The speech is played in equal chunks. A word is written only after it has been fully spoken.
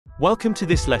Welcome to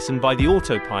this lesson by the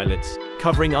Autopilots,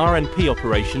 covering RNP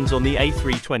operations on the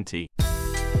A320.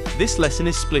 This lesson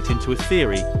is split into a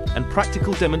theory and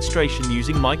practical demonstration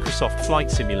using Microsoft Flight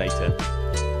Simulator.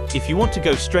 If you want to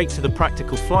go straight to the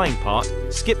practical flying part,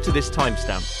 skip to this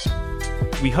timestamp.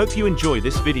 We hope you enjoy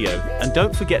this video, and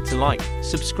don't forget to like,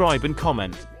 subscribe and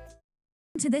comment.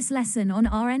 To this lesson on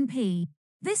RNP.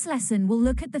 This lesson will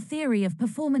look at the theory of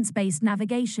performance-based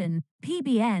navigation,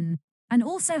 PBN, and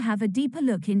also have a deeper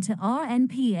look into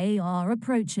RNP AR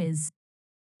approaches,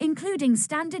 including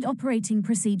standard operating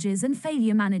procedures and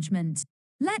failure management.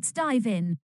 Let's dive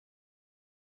in.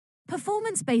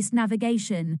 Performance-based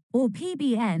navigation, or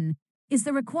PBN, is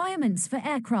the requirements for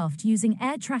aircraft using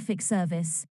air traffic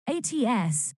service,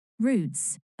 ATS,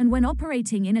 routes, and when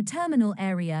operating in a terminal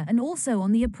area and also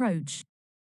on the approach.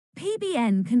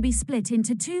 PBN can be split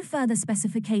into two further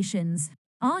specifications,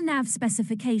 Rnav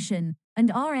specification and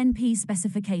RNP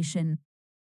specification.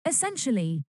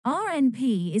 Essentially,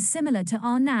 RNP is similar to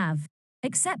Rnav,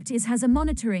 except it has a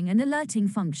monitoring and alerting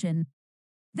function.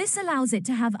 This allows it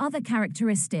to have other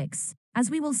characteristics,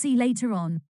 as we will see later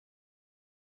on.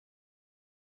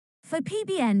 For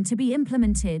PBN to be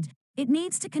implemented, it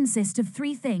needs to consist of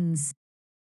three things: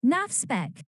 nav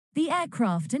spec, the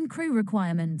aircraft and crew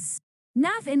requirements;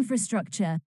 nav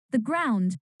infrastructure, the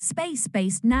ground,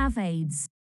 space-based nav aids.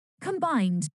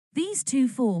 Combined, these two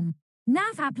form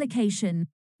nav application,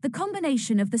 the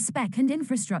combination of the spec and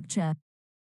infrastructure.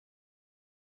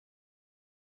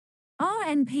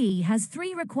 RNP has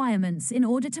three requirements in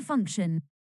order to function.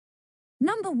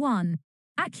 Number 1,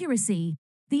 accuracy.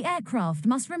 The aircraft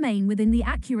must remain within the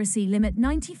accuracy limit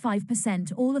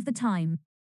 95% all of the time.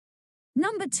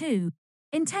 Number 2,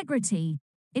 integrity.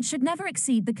 It should never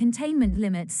exceed the containment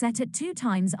limit set at 2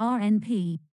 times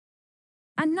RNP.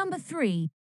 And number 3,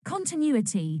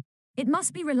 continuity. It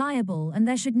must be reliable and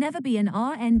there should never be an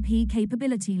RNP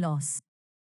capability loss.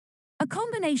 A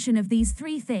combination of these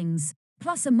three things,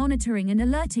 plus a monitoring and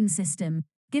alerting system,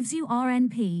 gives you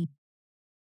RNP.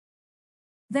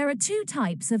 There are two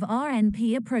types of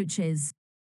RNP approaches.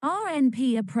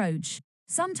 RNP approach,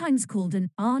 sometimes called an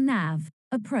Rnav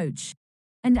approach,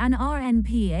 and an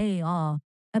RNP AR,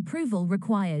 approval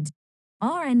required.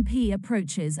 RNP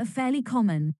approaches are fairly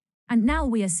common, and now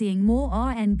we are seeing more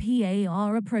RNP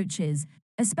AR approaches,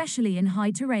 especially in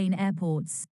high-terrain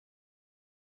airports.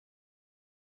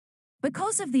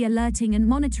 Because of the alerting and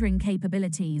monitoring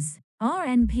capabilities,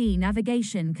 RNP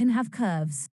navigation can have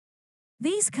curves.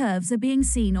 These curves are being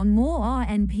seen on more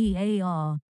RNP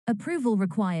AR, approval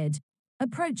required,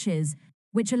 approaches,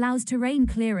 which allows terrain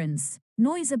clearance,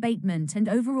 noise abatement and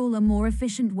overall a more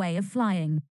efficient way of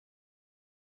flying.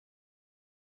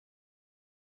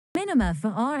 Minima for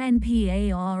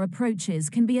RNP AR approaches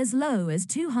can be as low as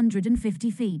 250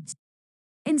 feet.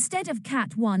 Instead of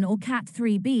Cat 1 or Cat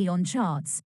 3B on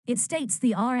charts, it states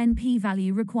the RNP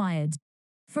value required.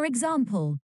 For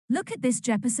example, look at this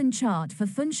Jefferson chart for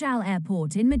Funchal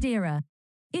Airport in Madeira.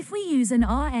 If we use an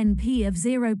RNP of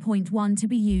 0.1 to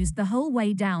be used the whole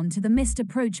way down to the missed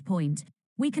approach point,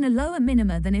 we can a lower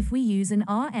minima than if we use an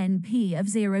RNP of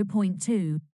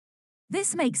 0.2.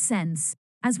 This makes sense,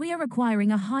 as we are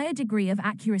requiring a higher degree of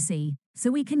accuracy, so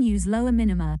we can use lower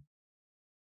minima.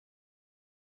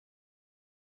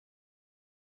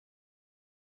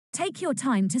 Take your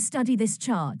time to study this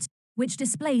chart, which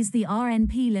displays the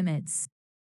RNP limits.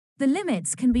 The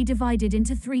limits can be divided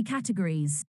into three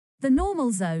categories: the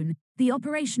normal zone, the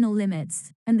operational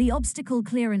limits, and the obstacle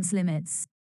clearance limits.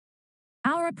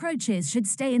 Our approaches should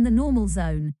stay in the normal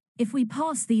zone. If we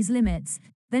pass these limits,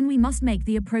 then we must make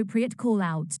the appropriate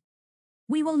call-out.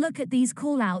 We will look at these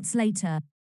call-outs later.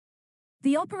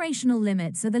 The operational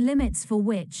limits are the limits for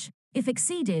which, if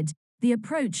exceeded, the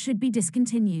approach should be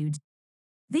discontinued.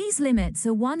 These limits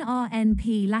are 1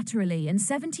 RNP laterally and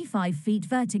 75 feet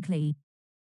vertically.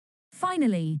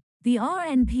 Finally, the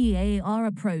RNP AR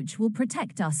approach will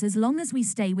protect us as long as we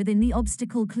stay within the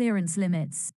obstacle clearance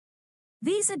limits.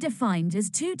 These are defined as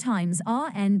 2 times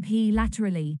RNP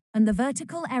laterally and the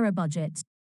vertical error budget.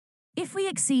 If we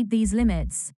exceed these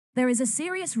limits, there is a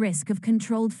serious risk of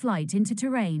controlled flight into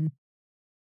terrain.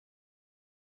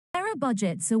 Error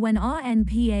budgets are when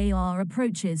RNP AR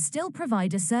approaches still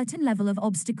provide a certain level of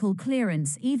obstacle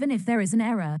clearance even if there is an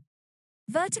error.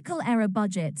 Vertical error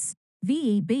budgets,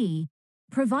 VEB,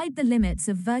 provide the limits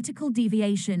of vertical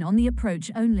deviation on the approach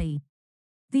only.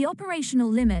 The operational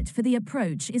limit for the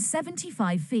approach is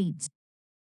 75 feet.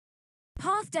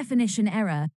 Path definition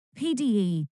error,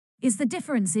 PDE, is the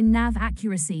difference in nav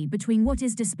accuracy between what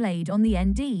is displayed on the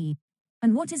ND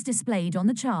and what is displayed on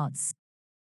the charts.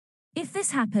 If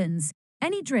this happens,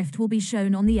 Any drift will be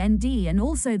shown on the ND and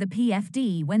also the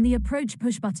PFD when the approach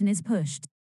push button is pushed.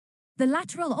 The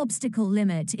lateral obstacle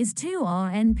limit is 2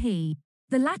 RNP.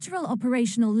 The lateral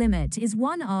operational limit is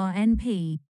 1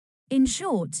 RNP. In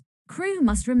short, crew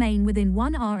must remain within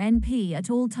 1 RNP at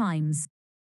all times.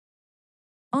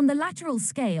 On the lateral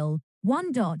scale,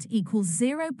 1 dot equals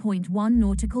 0.1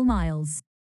 nautical miles.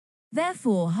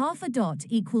 Therefore, half a dot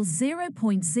equals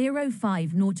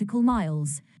 0.05 nautical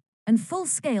miles, and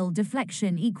full-scale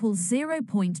deflection equals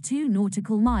 0.2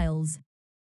 nautical miles.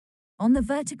 On the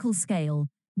vertical scale,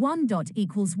 1 dot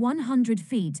equals 100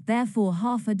 feet, therefore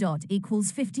half a dot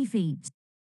equals 50 feet.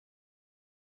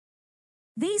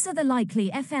 These are the likely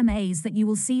FMAs that you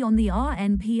will see on the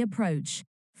RNP approach.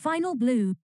 Final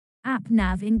blue,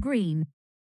 Rnav in green.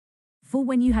 For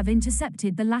when you have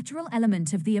intercepted the lateral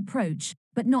element of the approach,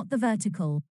 but not the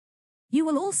vertical. You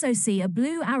will also see a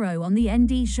blue arrow on the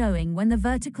ND showing when the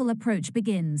vertical approach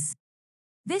begins.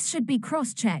 This should be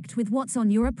cross-checked with what's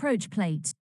on your approach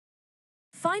plate.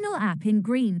 Final AP in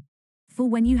green, for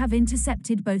when you have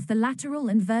intercepted both the lateral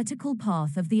and vertical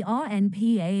path of the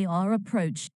RNP AR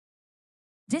approach.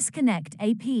 Disconnect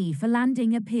AP for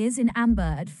landing appears in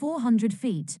amber at 400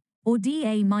 feet, or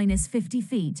DA-50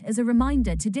 feet as a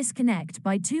reminder to disconnect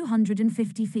by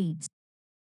 250 feet.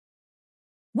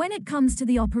 When it comes to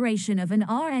the operation of an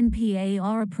RNP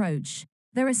AR approach,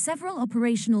 there are several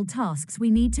operational tasks we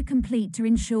need to complete to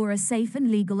ensure a safe and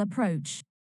legal approach.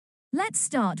 Let's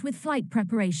start with flight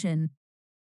preparation.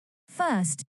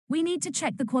 First, we need to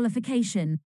check the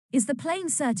qualification. Is the plane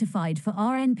certified for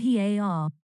RNP AR?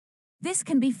 This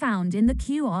can be found in the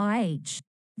QRH.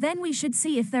 Then we should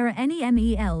see if there are any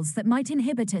MELs that might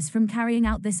inhibit us from carrying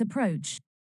out this approach.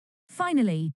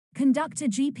 Finally, conduct a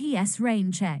GPS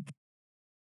rain check.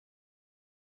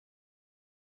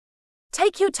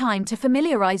 Take your time to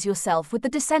familiarize yourself with the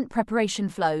descent preparation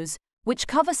flows, which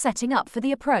cover setting up for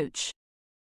the approach.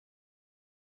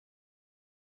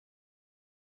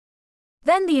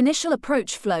 Then the initial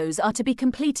approach flows are to be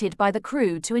completed by the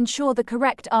crew to ensure the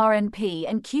correct RNP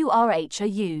and QRH are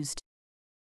used.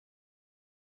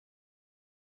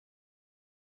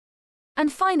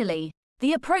 And finally,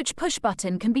 the approach push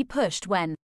button can be pushed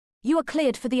when you are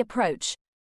cleared for the approach.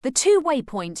 The two-way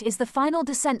point is the final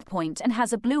descent point and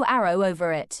has a blue arrow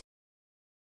over it.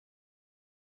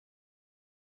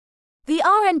 The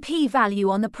RNP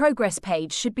value on the progress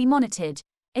page should be monitored.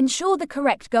 Ensure the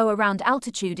correct go-around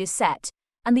altitude is set,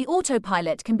 and the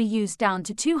autopilot can be used down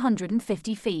to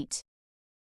 250 feet.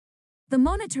 The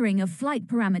monitoring of flight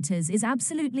parameters is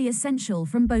absolutely essential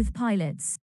from both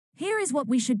pilots. Here is what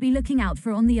we should be looking out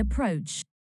for on the approach.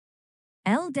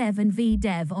 LDEV and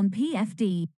VDEV on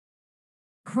PFD.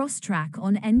 Cross-track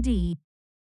on ND.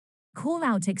 Call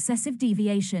out excessive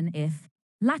deviation if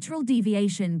lateral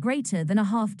deviation greater than a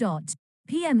half dot,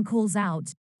 PM calls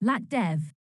out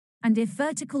LAT-DEV. And if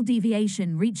vertical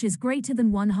deviation reaches greater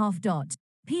than 1/2 dot,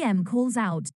 PM calls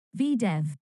out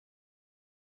VDEV.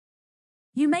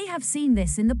 You may have seen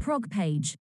this in the prog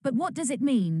page, but what does it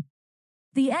mean?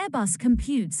 The Airbus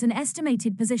computes an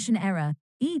estimated position error,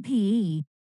 EPE,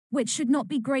 which should not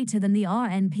be greater than the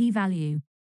RNP value.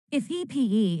 If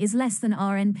EPE is less than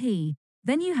RNP,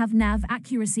 then you have nav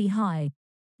accuracy high.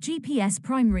 GPS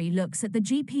primary looks at the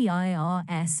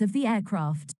GPIRS of the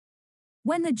aircraft.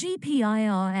 When the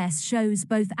GPIRS shows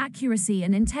both accuracy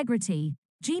and integrity,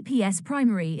 GPS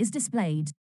primary is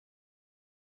displayed.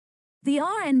 The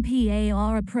RNP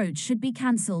AR approach should be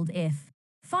cancelled if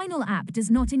final app does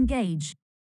not engage,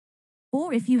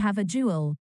 or if you have a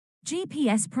dual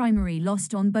GPS primary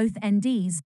lost on both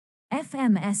NDs,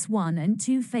 FMS1 and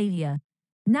 2 failure,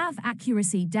 nav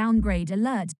accuracy downgrade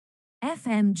alert,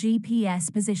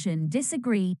 FMGPS position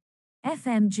disagree,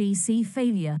 FMGC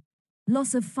failure,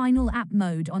 loss of final app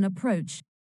mode on approach,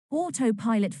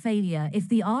 autopilot failure if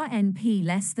the RNP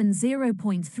less than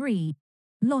 0.3,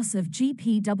 loss of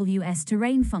GPWS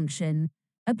terrain function,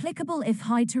 applicable if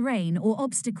high terrain or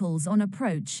obstacles on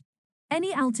approach,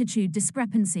 any altitude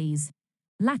discrepancies,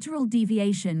 lateral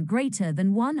deviation greater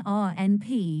than 1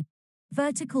 RNP,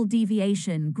 vertical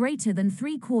deviation greater than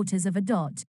 3/4 of a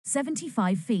dot,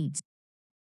 75 feet.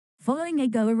 Following a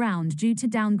go-around due to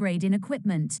downgrade in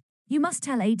equipment, you must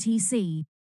tell ATC,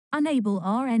 enable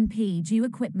RNP due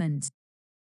equipment.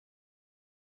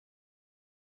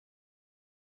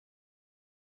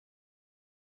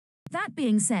 That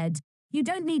being said, you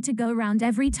don't need to go around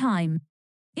every time.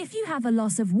 If you have a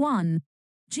loss of 1,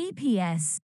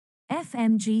 GPS,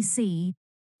 FMGC,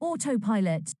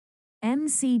 autopilot,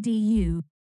 MCDU,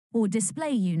 or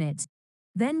display unit,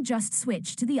 then just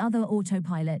switch to the other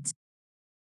autopilot.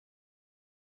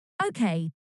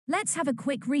 Okay, Let's have a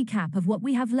quick recap of what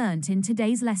we have learnt in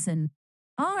today's lesson.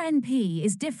 RNP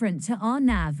is different to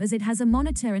Rnav as it has a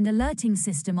monitor and alerting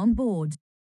system on board.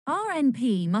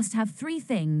 RNP must have three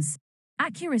things: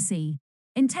 accuracy,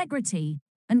 integrity,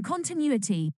 and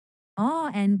continuity.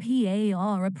 RNP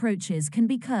AR approaches can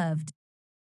be curved.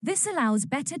 This allows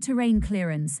better terrain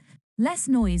clearance, less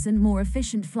noise and more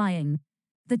efficient flying.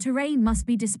 The terrain must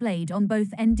be displayed on both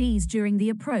NDs during the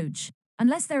approach,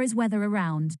 unless there is weather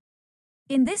around.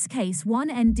 In this case, one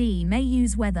ND may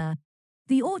use weather.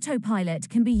 The autopilot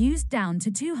can be used down to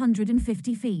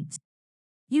 250 feet.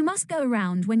 You must go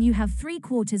around when you have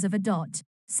 3/4 of a dot,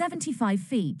 75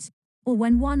 feet, or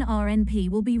when one RNP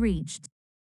will be reached.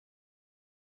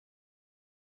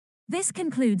 This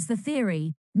concludes the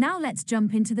theory. Now let's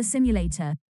jump into the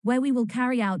simulator, where we will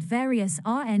carry out various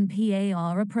RNP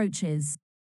AR approaches.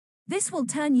 This will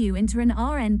turn you into an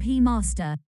RNP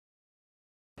master.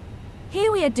 Here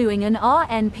we are doing an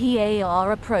RNP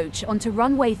AR approach onto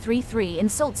runway 33 in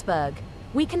Salzburg.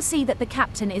 We can see that the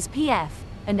captain is PF,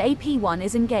 and AP1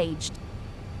 is engaged.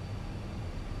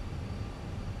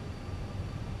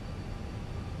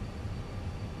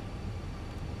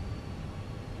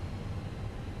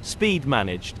 Speed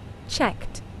managed.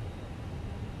 Checked.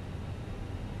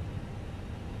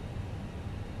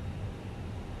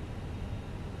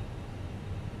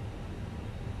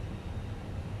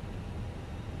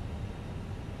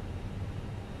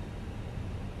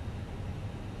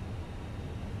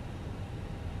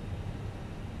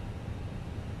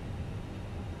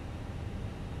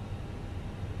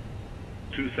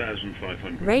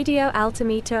 Radio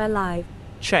altimeter alive.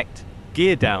 Checked.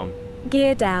 Gear down.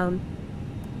 Gear down.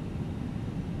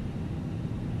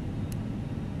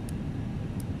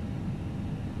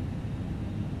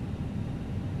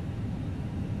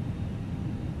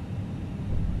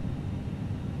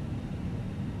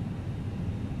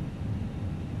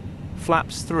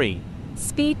 Flaps 3.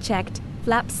 Speed checked.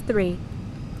 Flaps 3.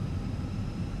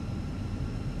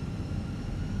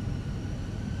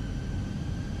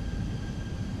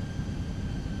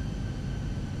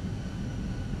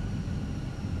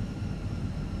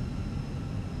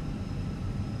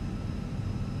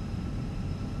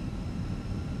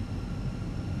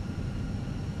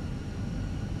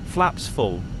 Flaps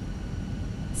full.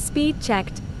 Speed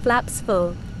checked. Flaps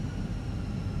full.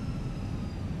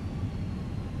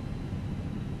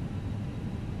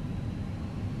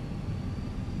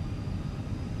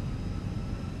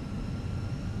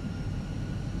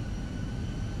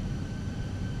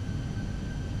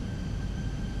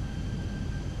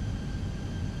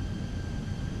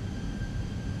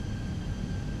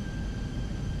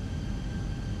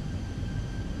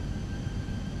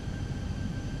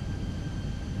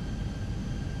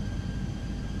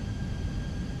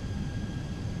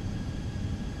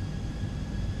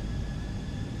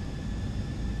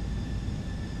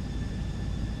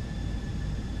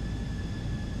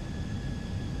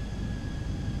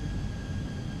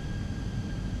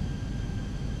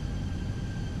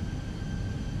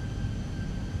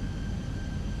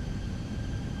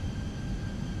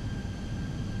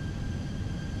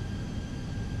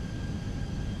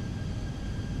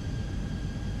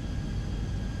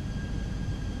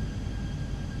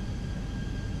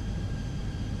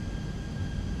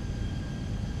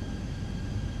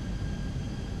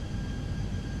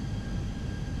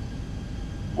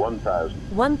 $1,000.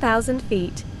 1,000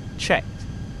 feet. Checked.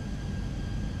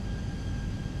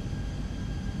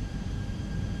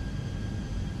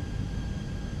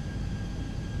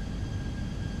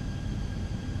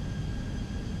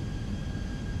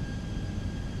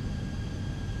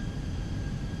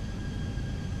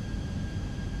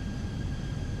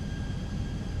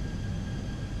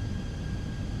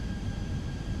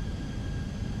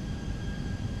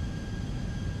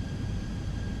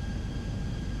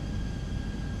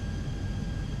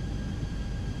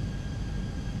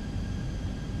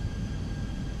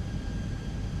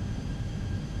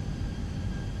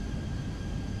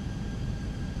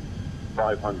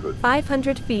 $500.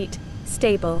 500 feet.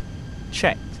 Stable.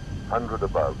 Checked. 100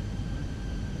 above.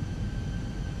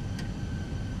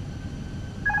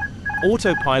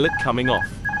 Autopilot coming off.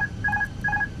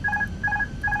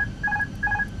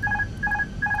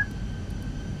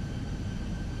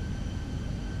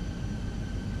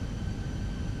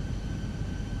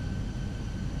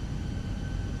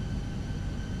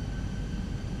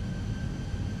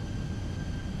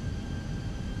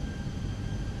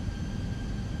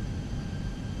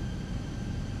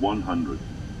 $100.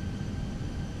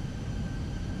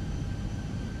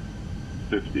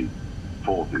 50.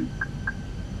 40.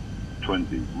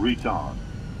 20. Retard.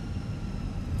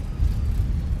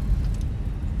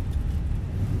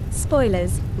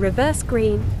 Spoilers, reverse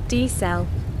green, decel.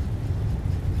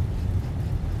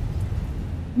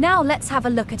 Now let's have a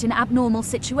look at an abnormal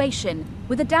situation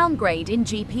with a downgrade in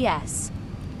GPS.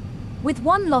 With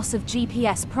one loss of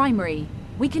GPS primary,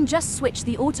 we can just switch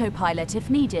the autopilot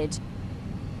if needed.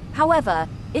 However,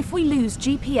 if we lose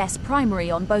GPS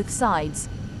primary on both sides,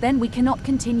 then we cannot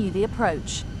continue the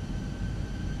approach.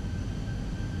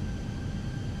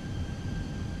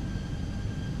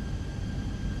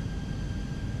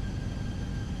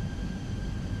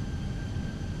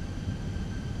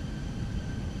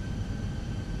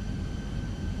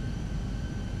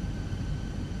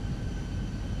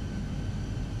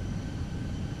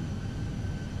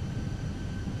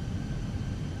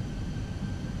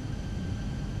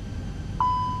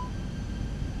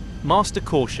 Master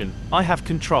caution, I have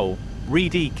control.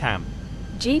 Read ECAM.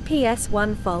 GPS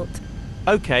 1 fault.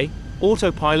 Okay,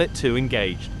 Autopilot 2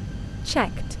 engaged.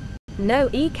 Checked. No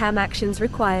ECAM actions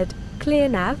required. Clear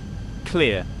nav.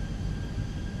 Clear.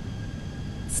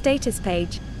 Status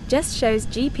page. Just shows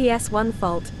GPS 1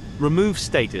 fault. Remove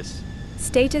status.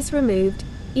 Status removed.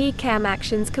 ECAM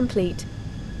actions complete.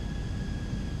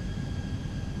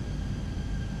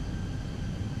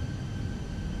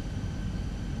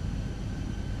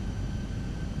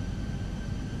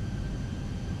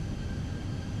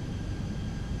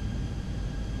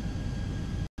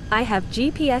 I have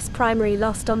GPS primary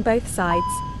lost on both sides.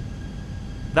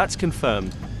 That's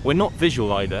confirmed. We're not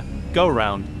visual either. Go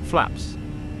around, flaps.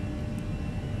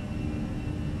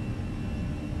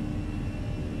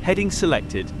 Heading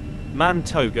selected.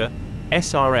 Mantoga,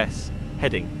 SRS,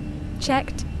 heading.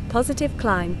 Checked. Positive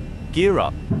climb. Gear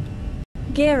up.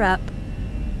 Gear up.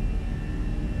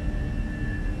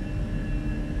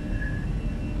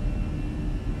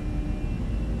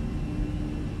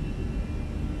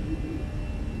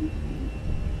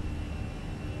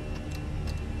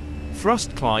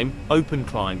 Thrust climb, open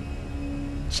climb.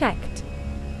 Checked.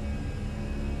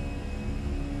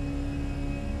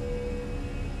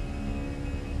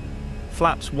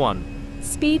 Flaps 1.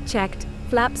 Speed checked.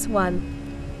 Flaps 1.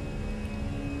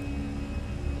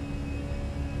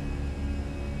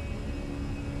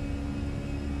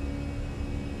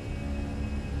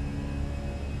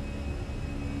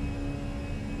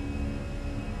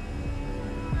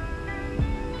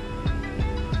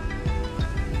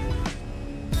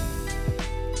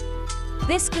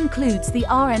 This concludes the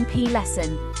RNP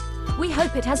lesson. We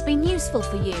hope it has been useful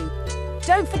for you.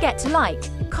 Don't forget to like,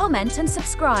 comment and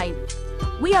subscribe.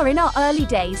 We are in our early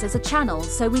days as a channel,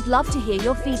 so we'd love to hear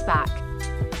your feedback.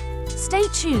 Stay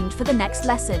tuned for the next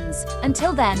lessons.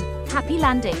 Until then, happy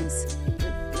landings.